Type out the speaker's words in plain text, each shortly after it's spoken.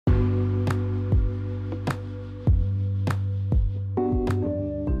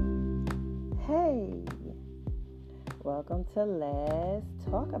welcome to Let's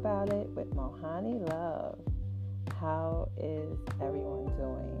Talk About It with Mohani Love. How is everyone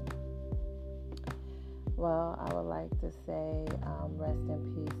doing? Well, I would like to say rest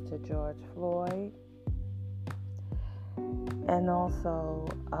in peace to George Floyd. And also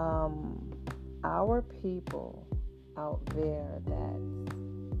our people out there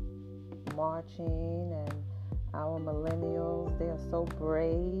that's marching and our millennials, they are so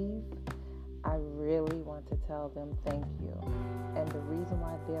brave. I really want to tell them thank you. And the reason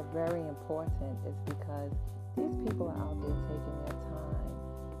why they're very important is because these people are out there taking their time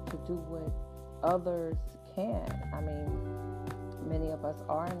to do what others can. I mean, many of us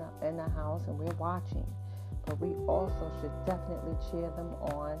are in the house and we're watching, but we also should definitely cheer them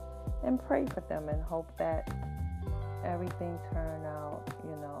on and pray for them and hope that everything turn out,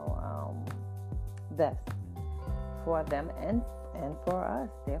 best for them and for us.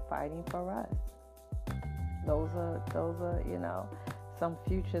 They're fighting for us. Those are, some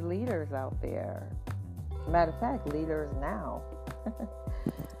future leaders out there. Matter of fact, leaders now.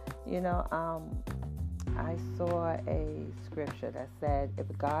 I saw a scripture that said, if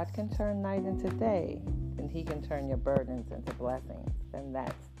God can turn night into day, then he can turn your burdens into blessings. And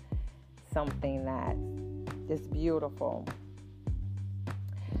that's something that is beautiful.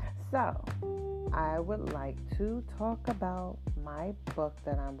 So, I would like to talk about my book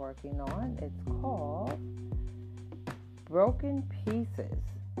that I'm working on. It's called Broken Pieces,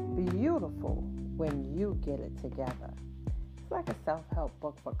 Beautiful When You Get It Together. It's like a self-help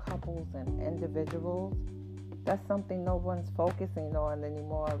book for couples and individuals. That's something no one's focusing on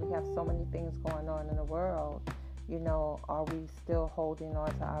anymore. We have so many things going on in the world. Are we still holding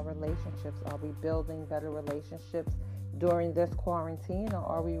on to our relationships? Are we building better relationships during this quarantine, or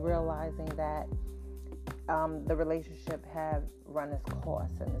are we realizing that the relationship have run its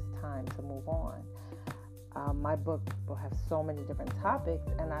course and it's time to move on? My book will have so many different topics,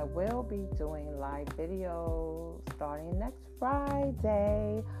 and I will be doing live videos starting next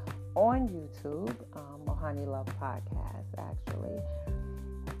Friday on YouTube, Mohani Love Podcast, actually.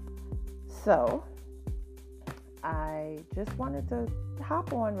 So, I just wanted to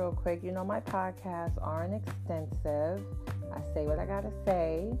hop on real quick. My podcasts aren't extensive. I say what I gotta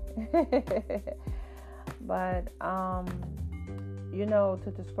say. But,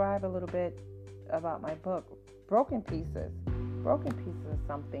 to describe a little bit about my book, Broken Pieces. Broken Pieces is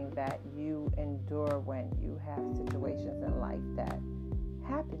something that you endure when you have situations in life that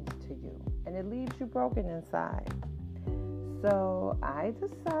happens to you, and it leaves you broken inside. So I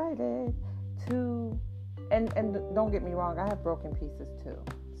decided to, and don't get me wrong, I have broken pieces too.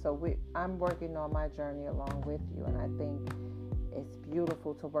 So I'm working on my journey along with you, and I think it's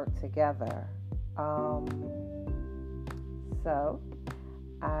beautiful to work together. So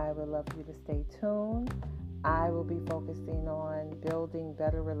I would love you to stay tuned. I will be focusing on building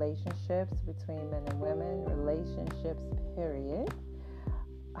better relationships between men and women, relationships, period.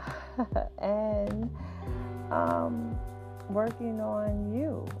 And working on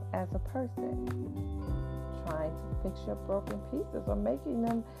you as a person, trying to fix your broken pieces or making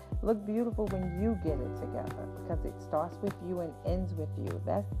them look beautiful when you get it together, because it starts with you and ends with you.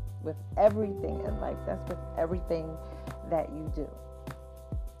 That's with everything in life. That's with everything that you do.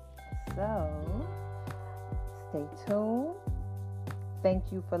 So, stay tuned.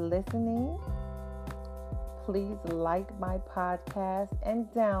 Thank you for listening. Please like my podcast and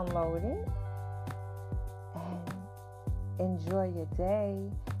download it. And enjoy your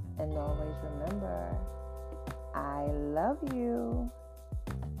day. And always remember, I love you.